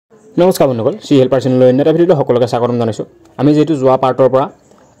নমস্কাৰ বন্ধুসকল সি হেল্পাৰ চেনেলৰ এটা ভিডিঅ'ত সকলোকে স্বাগতম জনাইছো আমি যেহেতু যোৱা পাৰ্টৰ পৰা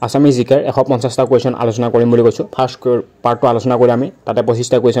আসামিজ জিকেৰ 150টা কোৱেশ্চন আলোচনা কৰিম বুলি কৈছো ফাৰ্ষ্ট পাৰ্টটো আলোচনা কৰি আমি তাতে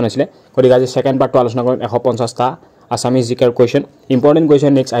 25টা কোৱেশ্চন আছিল গতিকে আজি সেকেন্ড পাৰ্টটো আলোচনা কৰিম 150টা Assamese জিকেৰ question important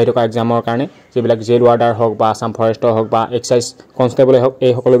question next আহি থকা এক্সামৰ কাৰণে যেবিলাক জেল ওয়াৰ্ডাৰ হওক বা আসাম ফৰেষ্টৰ হওক বা এক্সাইজ কনষ্টেবল হওক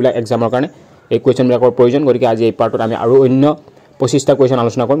এই সকলোবিলাক এক্সামৰ কাৰণে এই কোৱেশ্চনবিলাকৰ প্ৰয়োজন গতিকে আজি এই পাৰ্টত আমি আৰু অন্য 25টা কোৱেশ্চন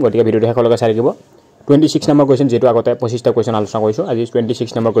আলোচনা কৰিম গতিকে ভিডিঅ'টো সকলোকে চাই থাকিব 26 number question যেটো আগতে 25টা কোৱেশ্চন আলোচনা কৰিছো আজি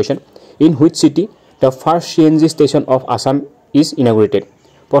 26 number question in which city the first CNG station of Assam is inaugurated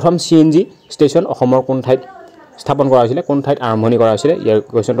প্ৰথম CNG station অসমৰ কোন ঠাইত স্থাপন কৰা হৈছিল কোন ঠাইত আৰম্ভণি কৰা হৈছিল ইয়াৰ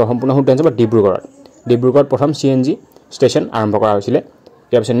কোৱেশ্চনটো সম্পূৰ্ণ শুদ্ধ আনসাৰ ডিব্ৰুগড়ত প্ৰথম CNG station আৰম্ভ কৰা হৈছিল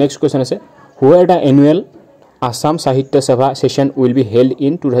ইয়াৰ পিছত নেক্সট কোৱেশ্চন আছে where the annual Assam Sahitya Sabha session will be held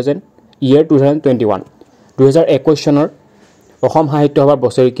in 2021 2021 চনৰ অসম সাহিত্য সভাৰ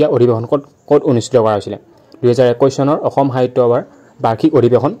বছৰীয়া অধিৱেশন ক'ত অনুষ্ঠিত কৰা হৈছিল 2021 চনৰ অসম সাহিত্য সভাৰ বাৰ্ষিক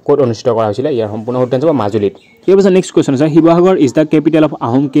অধিৱেশন ক'ত অনুষ্ঠিত কৰা হৈছিল ইয়াৰ সম্পূৰ্ণ উত্তৰ হ'ব মাজুলীত ইয়াৰ পিছত নেক্সট কোৱেশ্চন আছে Sivasagar is the capital of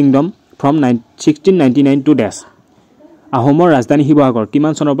Ahom kingdom from 1699 two ডেছ আহোমৰ ৰাজধানী শিৱসাগৰ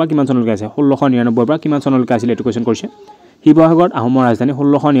কিমান চনৰ পৰা কিমান চনলৈকে আছে 1699 পৰা কিমান চনলৈকে আছিল এটো কোৱেশ্চন কৰিছে শিৱসাগৰত আহোমৰ ৰাজধানী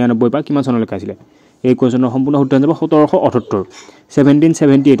 1699 পৰা কিমান চনলৈকে আছিল এই কোৱেশ্চনৰ সম্পূৰ্ণ উত্তৰ হ'ব 1778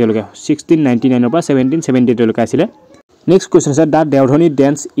 1778 লৈকে 1699 পৰা 1778 লৈকে আছিল Next question is that Deodhani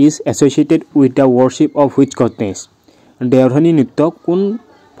dance is associated with the worship of which goddess? Deodhani nritya কোন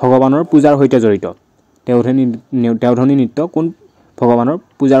ভগৱানৰ পূজাৰ সৈতে জড়িত Deodhani nritya কোন ভগৱানৰ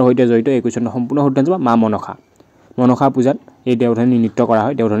পূজাৰ সৈতে জড়িত এই কোৱেশ্চন সম্পূৰ্ণ শুদ্ধ হ'ব মা মনসা পূজাত এই Deodhani nritya কৰা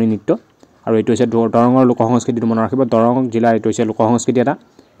হয় Deodhani nritya আৰু এটো হৈছে দৰঙৰ লোক সংস্কৃতিটো মনত ৰাখিব দৰং জিলাৰ এটো হৈছে লোক সংস্কৃতি এটা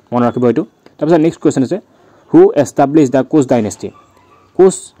মনত ৰাখিব এটো তাৰপিছত নেক্সট কোৱেশ্চন আছে who established the Koch dynasty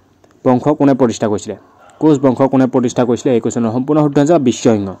Koch বংশ কোনে প্ৰতিষ্ঠা কৰিছিল কোচ বংশ কোনে প্ৰতিষ্ঠা কৰিছিল এই কোৱেশ্চনৰ সম্পূৰ্ণ শুদ্ধ আনসাৰ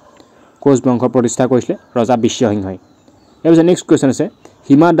বিশ্বসিংহ কোচ বংশ প্ৰতিষ্ঠা কৰিছিল ৰজা বিশ্বসিংহই ইয়াৰ নেক্সট কোৱেশ্চন আছে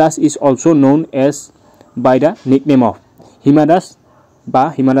Hima Das is also noun as by the nickname of Hima Das বা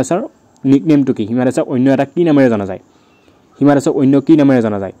হিমা দাসৰ নিকনেমটো কি হিমা দাসক অন্য এটা কি নামেৰে জনা যায় হিমা দাসক অন্য কি নামেৰে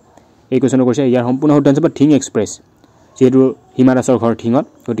জনা যায় এই কোৱেশ্চন কৈছে ইয়াৰ সম্পূৰ্ণ শুদ্ধ আনসাৰ থিং এক্সপ্ৰেছ যেটো হিমা দাসৰ ঘৰ থিংত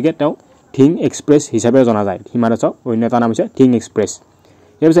গতিকে তেওঁ থিং এক্সপ্ৰেছ হিচাপে জনা যায় হিমা দাসক অন্য এটা নাম হৈছে থিং এক্সপ্ৰেছ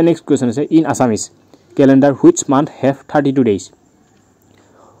ইয়াৰ নেক্সট কোৱেশ্চন আছে in Assamese calendar which month have 32 days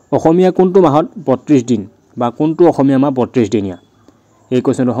অসমীয়া কোনটো মাহত 32 দিন বা কোনটো অসমীয়া মাহ 32 দিনীয়া এই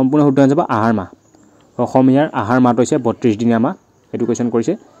কোৱেশ্চনটো সম্পূৰ্ণ শুদ্ধ হ'ব আহাৰ মাহ অসমীয়াৰ আহাৰ মাহ হৈছে 32 দিনীয়া মাহ এটো কোৱেশ্চন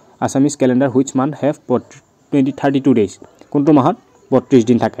কৰিছে Assamese calendar which month have 32 days কোনটো মাহত 32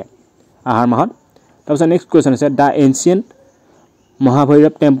 দিন থাকে আহাৰ মাহত তাৰপিছত নেক্সট কোৱেশ্চন আছে the ancient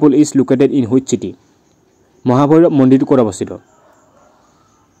Mahabhairav temple is located in which city Mahabhairav মন্দিৰটো ক'ত অৱস্থিত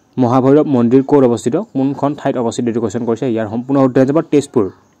মহাভৈৰৱ মন্দিৰ ক'ত অৱস্থিত কোনখন ঠাইত অৱস্থিত এটো কোৱেশ্চন কৰিছে ইয়াৰ সম্পূৰ্ণ উত্তৰ হ'ব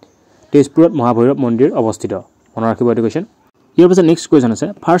তেজপুৰত মহাভৈৰৱ মন্দিৰ অৱস্থিত মনত ৰাখিব এটো কোৱেশ্চন ইয়াৰ পিছত নেক্সট কোৱেশ্চন আছে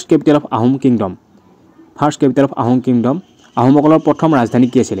first capital of Ahom kingdom আহোমসকলৰ প্ৰথম ৰাজধানী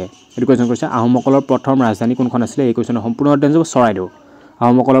কি আছিল এটো কোৱেশ্চন কৰিছে আহোমসকলৰ প্ৰথম ৰাজধানী কোনখন আছিল এই কোৱেশ্চনৰ সম্পূৰ্ণ উত্তৰ হ'ব চৰাইদেউ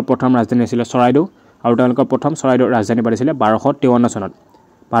আহোমসকলৰ প্ৰথম ৰাজধানী আছিল চৰাইদেউ আৰু তেওঁলোকৰ প্ৰথম চৰাইদেউ ৰাজধানী পাতিছিল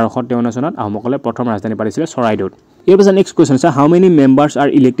 1253 চনত আহোমসকলে প্ৰথম ৰাজধানী পাতিছিল চৰাইদেউত Here is the next question sir how many members are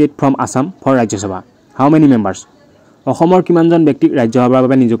elected from Assam for Rajya Sabha how many members অসমৰ কিমানজন ব্যক্তিক ৰাজ্য সভাৰ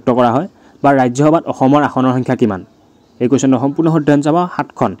বাবে নিযুক্ত কৰা হয় বা ৰাজ্য সভাত অসমৰ আসনৰ সংখ্যা কিমান এই কোৱেশ্চনৰ সম্পূৰ্ণ শুদ্ধ আনসাৰ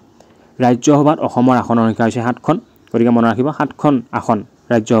 7খন ৰাজ্য সভাত অসমৰ আসনৰ সংখ্যা হৈছে 7খন গতিকে মনত ৰাখিব 7খন আসন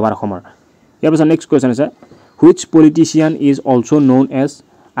ৰাজ্য সভাৰ অসমৰ ইয়াৰ পিছত নেক্সট কোৱেশ্চন আছে which politician is also known as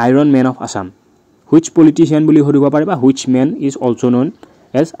iron man of Assam which politician বুলি সুধিব পাৰে বা which man is also known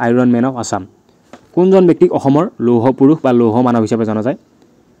as iron man of Assam কোনজন ব্যক্তিক অসমৰ লৌহ পুৰুষ বা লৌহ মানৱ হিচাপে জনা যায়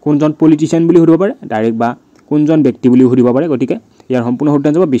কোনজন পলিটিশিয়ান বুলি সুধিব পাৰে ডাইৰেক্ট বা কোনজন ব্যক্তি বুলি সুধিব পাৰে গতিকে ইয়াৰ সম্পূৰ্ণ শুদ্ধ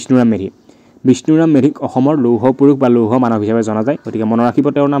হ'ব বিষ্ণুৰাম মেধিক অসমৰ লৌহ পুৰুষ বা লৌহ মানৱ হিচাপে জনা যায় গতিকে মনত ৰাখিব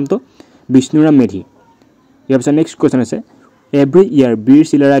তেওঁৰ নামটো বিষ্ণুৰাম মেধি ইয়াৰ পিছত নেক্সট কোৱেশ্চন আছে এভৰি ইয়াৰ বীৰ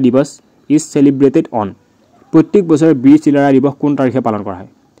চিলাৰা দিৱস ইজ সেলিব্ৰেটেড অন প্ৰত্যেক বছৰ বীৰ চিলাৰা দিৱস কোন তাৰিখে পালন কৰা হয়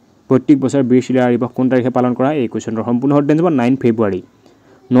এই কোৱেশ্চনৰ সম্পূৰ্ণ শুদ্ধ হ'ব 9 ফেব্ৰুৱাৰী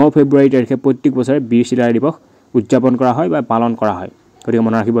 9 ফেব্ৰুৱাৰী তাৰিখে প্ৰত্যেক বছৰে বীৰ চিলাৰা দিৱস উদযাপন কৰা হয় বা পালন কৰা হয় গতিকে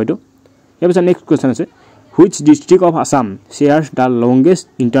মনত ৰাখিব এটো ইয়াৰ পিছত নেক্সট কোৱেশ্চন আছে which district of Assam shares the longest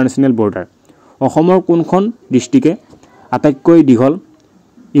international border অসমৰ কোনখন ডিস্ট্ৰিক্টে আটাইতকৈ দীঘল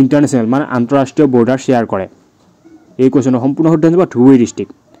ইন্টাৰনেশ্যনেল মানে আন্তঃৰাষ্ট্ৰীয় বৰ্ডাৰ শেয়াৰ কৰে এই কোৱেশ্চনৰ সম্পূৰ্ণ শুদ্ধ হ'ব ধুবুৰী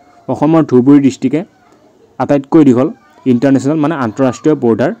ডিস্ট্ৰিক্ট অসমৰ ধুবুৰী ডিস্ট্ৰিক্টে আটাইতকৈ দীঘল ইন্টাৰনেশ্যনেল মানে আন্তঃৰাষ্ট্ৰীয়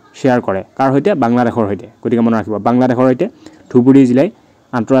বৰ্ডাৰ শেয়াৰ কৰে কাৰ সৈতে বাংলাদেশৰ সৈতে গতিকে মনত ৰাখিব বাংলাদেশৰ সৈতে ধুবুৰী জিলাই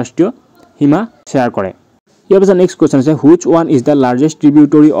আন্তঃৰাষ্ট্ৰীয় সীমা শেয়াৰ কৰে ইয়াৰ পিছত নেক্সট কোৱেশ্চন আছে which one is the largest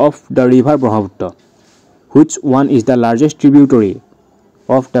tributary of the river Brahmaputra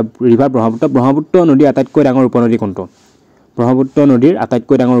Brahmaputra নদী আটাইতকৈ ডাঙৰ উপনদী কোনটো ব্ৰহ্মপুত্ৰ নদীৰ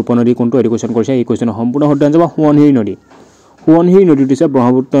আটাইতকৈ ডাঙৰ উপনদী কোনটো এডুকেশ্যন কৰিছে এই কোৱেশ্চনৰ সম্পূৰ্ণ শুদ্ধ আনসাৰ সোৱণশিৰি নদী সোৱণশিৰি নদীটো হৈছে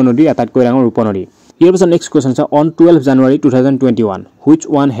ব্ৰহ্মপুত্ৰ নদীৰ আটাইতকৈ ডাঙৰ উপনদী ইয়াৰ পিছত নেক্সট কোৱেশ্চন আছে on 12 January 2021 which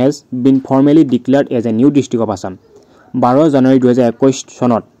one has been formally declared as a new district of Assam 12 জানুৱাৰী 2021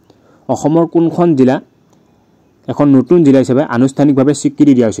 চনত অসমৰ কোনখন জিলা এখন নতুন জিলা হিচাপে আনুষ্ঠানিকভাৱে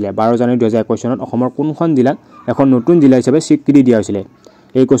স্বীকৃতি দিয়া হৈছিল 12 জানুৱাৰী 2021 চনত অসমৰ কোনখন জিলাক এখন নতুন জিলা হিচাপে স্বীকৃতি দিয়া হৈছিল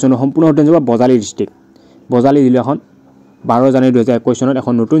এই কোৱেশ্চনৰ সম্পূৰ্ণ শুদ্ধ আনসাৰ বজালী ডিস্ট্ৰিক্ট বজালী জিলাখন 12 জানুৱাৰী 2021 চনত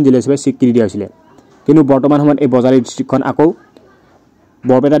এখন নতুন জিলা হিচাপে স্বীকৃতি দিয়া হৈছিল কিন্তু বৰ্তমান সময়ত এই বজালী ডিস্ট্ৰিক্টখন আকৌ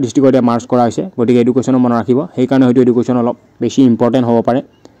বৰপেটা ডিস্ট্ৰিক্টত মাৰ্জ কৰা হৈছে গতিকে এডুকেশ্যনৰ মনত ৰাখিব সেই কাৰণে হয়তো এডুকেশ্যন অলপ বেছি ইম্পৰ্টেন্ট হ'ব পাৰে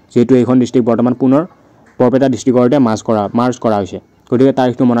যেহেতু এইখন ডিস্ট্ৰিক্ট বৰ্তমান পুনৰ বৰপেটা ডিস্ট্ৰিক্টতে মাৰ্জ কৰা হৈছে গতিকে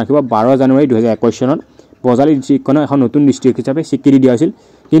তাৰিখটো মনত ৰাখিব 12 জানুৱাৰী 2021 চনত বজালী ডিস্ট্ৰিক্টখনক এখন নতুন ডিস্ট্ৰিক্ট হিচাপে স্বীকৃতি দিয়া হৈছিল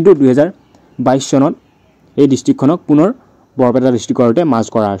কিন্তু 2022 চনত এই ডিস্ট্ৰিক্টখনক পুনৰ বৰপেটা ডিস্ট্ৰিক্টতে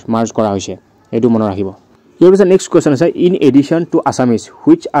মাৰ্জ কৰা হৈছে এটো মনত ৰাখিব Here is the next question is in addition to Assamese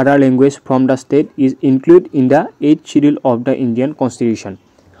which other language from the state is included in the 8th schedule of the Indian Constitution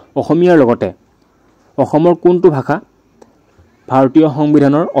অসমীয়াৰ লগতে অসমৰ কোনটো ভাষা ভাৰতীয়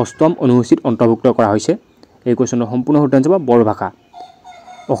সংবিধানৰ 8ম অনুসূচীত অন্তৰ্ভুক্ত কৰা হৈছে এই কোৱেশ্চনৰ সম্পূৰ্ণ শুদ্ধ আনসাৰ বড়ো ভাষা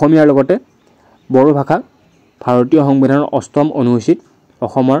অসমীয়াৰ লগতে বড়ো ভাষা ভাৰতীয় সংবিধানৰ 8ম অনুসূচীত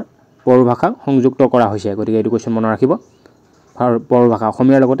অসমৰ বড়ো ভাষা সংযুক্ত কৰা হৈছে গতিকে এই কোৱেশ্চন মনত ৰাখিব বড়ো ভাষা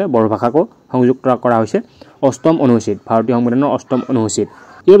অসমীয়াৰ লগতে বড়ো ভাষাকো সংযুক্ত কৰা হৈছে 8ম অনুসূচীত ভাৰতীয় সংবিধানৰ 8ম অনুসূচীত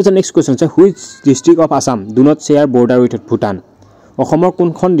ইয়াৰ পিছত নেক্সট কোৱেশ্চন আছে which district of Assam do not share border with Bhutan অসমৰ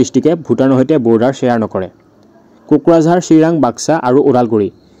কোনখন ডিস্ট্ৰিক্টে ভূটানৰ সৈতে বৰ্ডাৰ শ্বেয়াৰ নকৰে কোকৰাঝাৰ চিৰাং বাক্সা আৰু ওদালগুৰি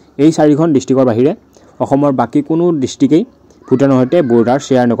এই চাৰিখন ডিস্ট্ৰিক্টৰ বাহিৰে অসমৰ বাকি কোনো ডিস্ট্ৰিক্টেই ভূটানৰ সৈতে বৰ্ডাৰ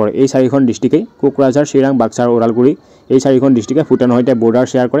শ্বেয়াৰ নকৰে এই চাৰিখন ডিস্ট্ৰিক্টেই কোকৰাঝাৰ চিৰাং বাক্সা আৰু ওদালগুৰি এই চাৰিখন ডিস্ট্ৰিক্টে ভূটানৰ সৈতে বৰ্ডাৰ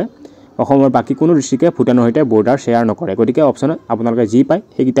শ্বেয়াৰ কৰে অসমৰ বাকি কোনো ডিস্ট্ৰিক্টে ভূটানৰ সৈতে বৰ্ডাৰ শ্বেয়াৰ নকৰে গতিকে অপচনত আপোনালোকে যি পায়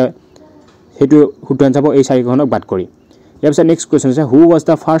সেইকিটা হেতু শুদ্ধ আনসাৰ এই চাৰিখনক বাদ কৰি ইয়াৰ পিছত নেক্সট কোৱেশ্চন আছে হু ওয়াজ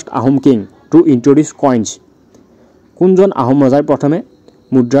দা first Ahom king two introduce কইনস কোনজন আহোম ৰজাই প্ৰথমে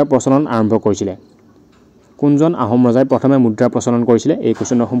মুদ্ৰাৰ প্ৰচলন আৰম্ভ কৰিছিল কোনজন আহোম ৰজাই প্ৰথমে মুদ্ৰাৰ প্ৰচলন কৰিছিল এই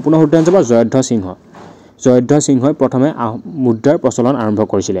কোৱেশ্চনৰ সম্পূৰ্ণ শুদ্ধ আনসাৰ জয়ধ্বজ সিংহই প্ৰথমে মুদ্ৰাৰ প্ৰচলন আৰম্ভ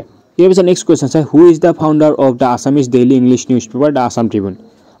কৰিছিল ইয়াৰ পিছত নেক্সট কোৱেশ্চন আছে who is the founder of the Assamese daily English newspaper da Assam Tribune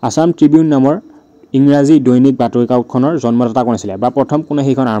Assam Tribune নামৰ ইংৰাজী দৈনিক বাতৰি কাকতখনৰ জন্মদাতা কোন আছিল বা প্ৰথম কোনে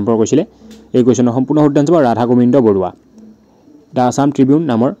সেইখন আৰম্ভ কৰিছিল এই কোৱেশ্চনৰ সম্পূৰ্ণ শুদ্ধ আনসাৰ ৰাধা গোবিন্দ বৰুৱা দা আসাম ট্ৰিবিউন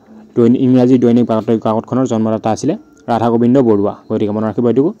নামৰ ইংৰাজী দৈনিক বাতৰি কাকতখনৰ জন্মদাতা আছিল ৰাধা গোবিন্দ বৰুৱা গতিকে মনত ৰাখিব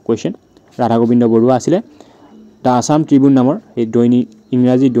এইটো কোৱেশ্চন ৰাধা গোবিন্দ বৰুৱা আছিল দা আসাম ট্ৰিবিউন নামৰ এই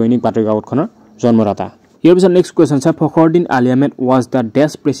ইংৰাজী দৈনিক বাতৰি কাকতখনৰ জন্মদাতা ইয়াৰ পিছত নেক্সট কোৱেশ্চন আছে ফখৰুদ্দিন আলি আহমেদ ওয়াজ দা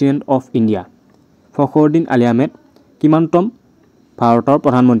ডেছ president of India Fakhruddin Ali Ahmed কিমানতম ভাৰতৰ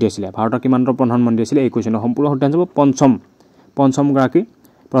প্ৰধানমন্ত্ৰী আছিল ভাৰতৰ কিমানতম প্ৰধানমন্ত্ৰী আছিল এই কোৱেশ্চনৰ সম্পূৰ্ণ শুদ্ধ আনসাৰ পঞ্চম গৰাকী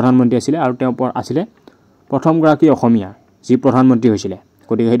প্ৰধানমন্ত্ৰী আছিল আৰু তেওঁ আছিল প্ৰথম গৰাকী অসমীয়া যি প্ৰধানমন্ত্ৰী হৈছিল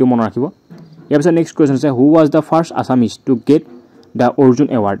গতিকে হেতু মনত ৰাখিব ইয়াৰ পিছত নেক্সট কোৱেশ্চন আছে হু ওয়াজ দা first Assamese to get da Arjun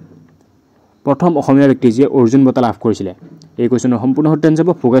award প্ৰথম অসমীয়া ব্যক্তি যিয়ে অৰ্জুন বঁটা লাভ কৰিছিল এই কোৱেশ্চনৰ সম্পূৰ্ণ শুদ্ধ আনসাৰ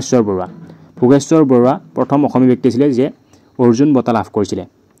ভোগেশ্বৰ বৰুৱা প্ৰথম অসমীয়া ব্যক্তি আছিল যিয়ে অৰ্জুন বঁটা লাভ কৰিছিল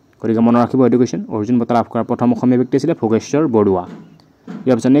গতিকে মনত ৰাখিব এইটো কোৱেশ্চন অৰ্জুন বঁটা লাভ কৰা প্ৰথম অসমীয়া ব্যক্তি আছিল ভোগেশ্বৰ বৰুৱা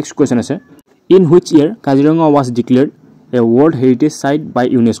ইয়াৰ পিছত নেক্সট কোৱেশ্চন আছে in which year Kaziranga was declared A world heritage site by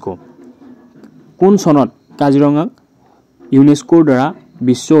UNESCO কোন চনত কাজিৰঙাক ইউনেস্কোৰ দ্বাৰা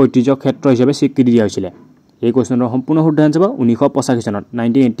বিশ্ব ঐতিহ্য ক্ষেত্ৰ হিচাপে স্বীকৃতি দিয়া হৈছিল এই কোৱেশ্চনৰ সম্পূৰ্ণ শুদ্ধ আনসাৰ 1985 চনত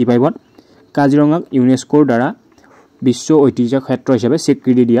 1985ত কাজিৰঙাক ইউনেস্কোৰ দ্বাৰা বিশ্ব ঐতিহ্য ক্ষেত্ৰ হিচাপে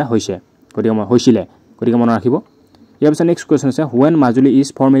স্বীকৃতি দিয়া গতিকে মনত ৰাখিব ইয়াৰ পিছত নেক্সট কোৱেশ্চন আছে when Majuli is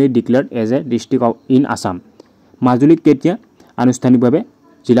formally declared as a district of in Assam মাজুলীক কেতিয়া আনুষ্ঠানিকভাৱে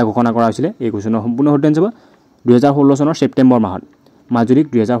জিলা ঘোষণা কৰা হৈছিল এই কোৱেশ্চনৰ সম্পূৰ্ণ শুদ্ধ আনসাৰ 2016 চনৰ ছেপ্টেম্বৰ মাহত মাজুলীক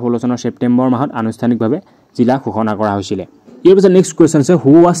 2016 চনৰ ছেপ্টেম্বৰ মাহত আনুষ্ঠানিকভাৱে জিলা ঘোষণা কৰা হৈছিল ইয়াৰ পিছত নেক্সট কোৱেশ্চন আছে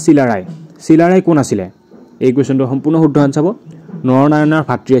হু ওয়াজ চিলাৰাই কোন আছিল এই কোৱেশ্চনটো সম্পূৰ্ণ শুদ্ধ আনসাৰ নৰনাৰায়ণৰ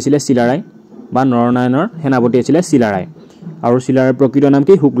ভাতৃ আছিল চিলাৰাই বা নৰনাৰায়ণৰ সেনাপতি আছিল চিলাৰাই আৰু চিলাৰাৰ প্ৰকৃত নাম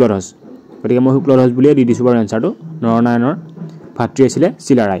কি শুক্লধ্বজ গতিকে মই শুক্লধ্বজ বুলিয়ে দি দিছোঁ বাৰু এনসাৰটো নৰনাৰায়ণৰ ভাতৃ আছিল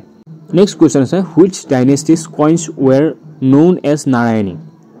চিলাৰাই নেক্সট কোৱেশ্চন আছে which ডাইনেষ্টিজ coins ৱেৰ known as Narayani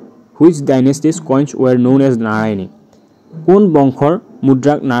which dynasties coins were known as Narayani কোন বংশৰ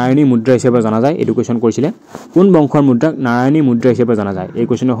মুদ্ৰাক নাৰায়ণী মুদ্ৰা হিচাপে জনা যায় এডুকেশ্যন কৰিছিল কোন বংশৰ মুদ্ৰাক নাৰায়ণী মুদ্ৰা হিচাপে জনা যায় এই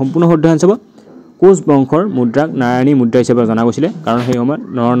কোৱেশ্চনৰ সম্পূৰ্ণ শুদ্ধ আনসাৰ কোচ বংশৰ মুদ্ৰাক নাৰায়ণী মুদ্ৰা হিচাপে জনা গৈছিল কাৰণ সেই সময়ত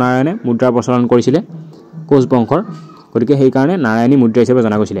নৰনাৰায়ণে মুদ্ৰা প্ৰচলন কৰিছিল কোচ বংশৰ গতিকে সেইকাৰণে নাৰায়ণী মুদ্ৰা হিচাপে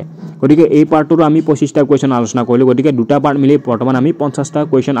জনা গৈছিলে গতিকে এই পাৰ্টটো আমি 25টা কুৱেশ্যন আলোচনা কৰিলোঁ গতিকে দুটা পাৰ্ট মিলি বৰ্তমান আমি 50টা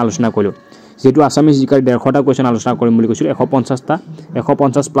কুৱেশ্যন আলোচনা কৰিলোঁ যেটো আছামিজ জিকাৰ 150টা কুৱেশ্যন আলোচনা কৰিম বুলি কৈছিল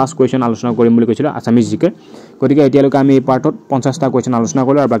 150+ কুৱেশ্যন আলোচনা কৰিম বুলি কৈছিল আছামিজ জিকাৰ গতিকে এতিয়ালৈকে আমি এই পাৰ্টত 50টা কুৱেশ্যন আলোচনা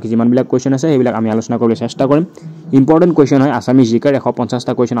কৰিলোঁ আৰু বাকি যিমানবিলাক কুৱেশ্যন আছে সেইবিলাক আমি আলোচনা কৰিবলৈ চেষ্টা কৰিম ইম্পৰ্টেন্ট কুৱেশ্যন হয় আছামিজ জিকাৰ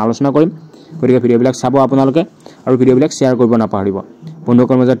 150টা কুৱেশ্যন আলোচনা কৰিম গতিকে ভিডিঅ'বিলাক চাব আপোনালোকে আৰু ভিডিঅ'বিলাক শ্বেয়াৰ কৰিব নাপাহৰিব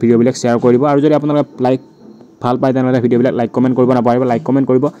বন্ধুসকলৰ মাজত ভিডিঅ'বিলাক শ্বেয়াৰ কৰিব আৰু যদি আপোনালোকে লাইক ভাল পায় তেনেহ'লে ভিডিঅ'বিলাক লাইক কমেণ্ট কৰিব নাপাহৰিব লাইক কমেণ্ট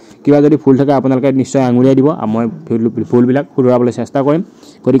কৰিব কিবা যদি ভুল থাকে আপোনালোকে নিশ্চয় আঙুলিয়াই দিব মই ভুলবিলাক শুধৰাবলৈ চেষ্টা কৰিম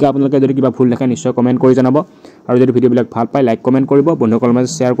গতিকে আপোনালোকে যদি কিবা ভুল থাকে নিশ্চয় কমেণ্ট কৰি জনাব আৰু যদি ভিডিঅ'বিলাক ভাল পায় লাইক কমেণ্ট কৰিব বন্ধুসকলৰ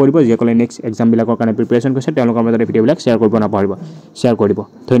মাজত শ্বেয়াৰ কৰিব যিসকলে নেক্সট এক্সামবিলাকৰ কাৰণে প্ৰিপেৰেশ্যন কৰিছে তেওঁলোকৰ মাজত ভিডিঅ'বিলাক শ্বেয়াৰ কৰিব নাপাহৰিব শ্বেয়াৰ কৰিব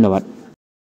ধন্যবাদ